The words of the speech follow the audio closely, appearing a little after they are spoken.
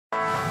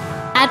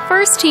At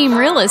First Team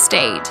Real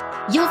Estate,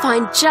 you'll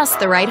find just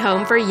the right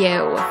home for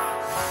you.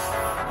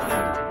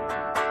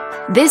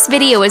 This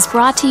video is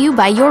brought to you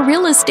by your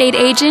real estate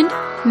agent,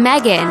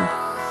 Megan.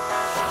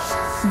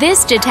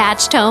 This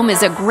detached home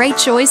is a great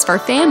choice for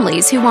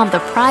families who want the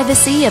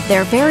privacy of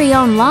their very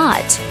own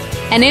lot,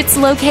 and it's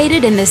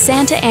located in the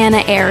Santa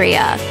Ana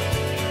area.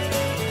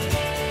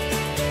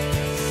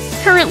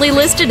 Currently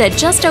listed at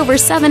just over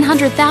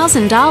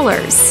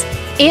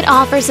 $700,000, it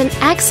offers an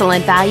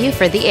excellent value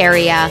for the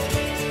area.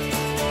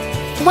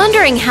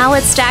 Wondering how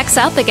it stacks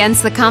up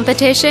against the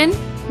competition?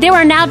 There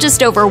are now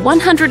just over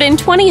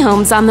 120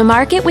 homes on the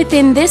market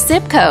within this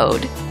zip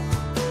code.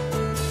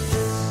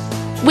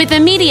 With a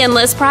median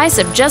list price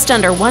of just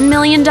under $1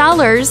 million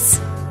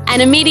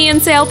and a median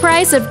sale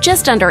price of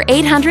just under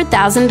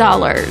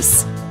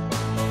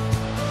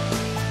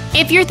 $800,000.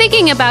 If you're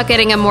thinking about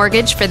getting a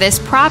mortgage for this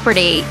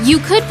property, you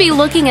could be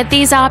looking at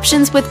these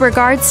options with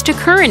regards to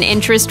current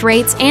interest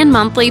rates and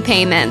monthly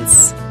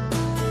payments.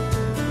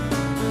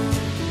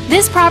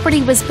 This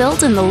property was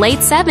built in the late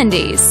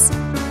 70s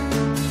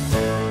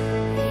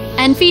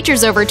and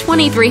features over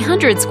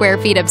 2,300 square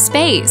feet of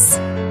space,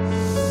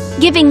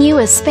 giving you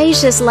a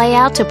spacious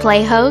layout to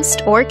play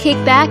host or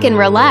kick back and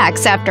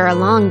relax after a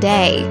long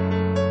day.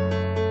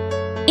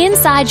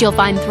 Inside, you'll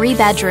find 3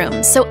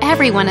 bedrooms, so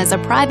everyone has a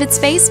private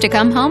space to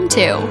come home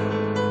to,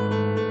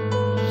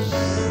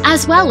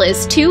 as well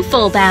as 2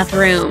 full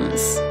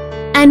bathrooms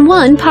and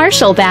 1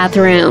 partial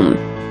bathroom.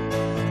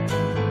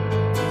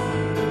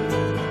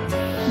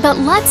 But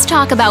let's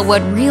talk about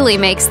what really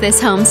makes this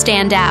home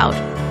stand out.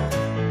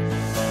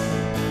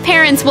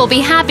 Parents will be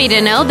happy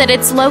to know that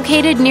it's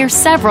located near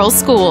several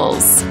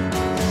schools.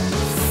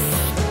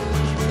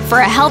 For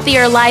a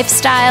healthier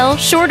lifestyle,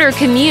 shorter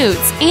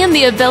commutes, and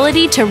the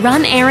ability to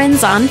run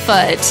errands on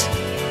foot.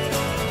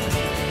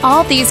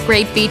 All these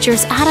great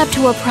features add up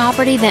to a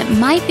property that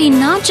might be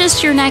not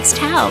just your next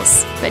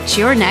house, but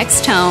your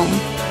next home.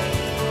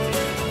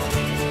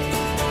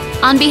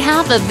 On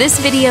behalf of this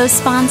video's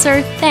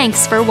sponsor,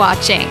 thanks for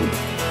watching.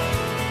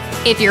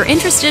 If you're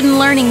interested in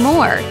learning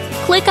more,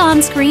 click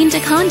on screen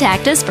to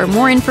contact us for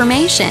more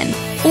information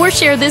or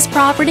share this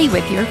property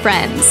with your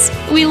friends.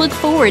 We look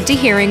forward to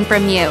hearing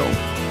from you.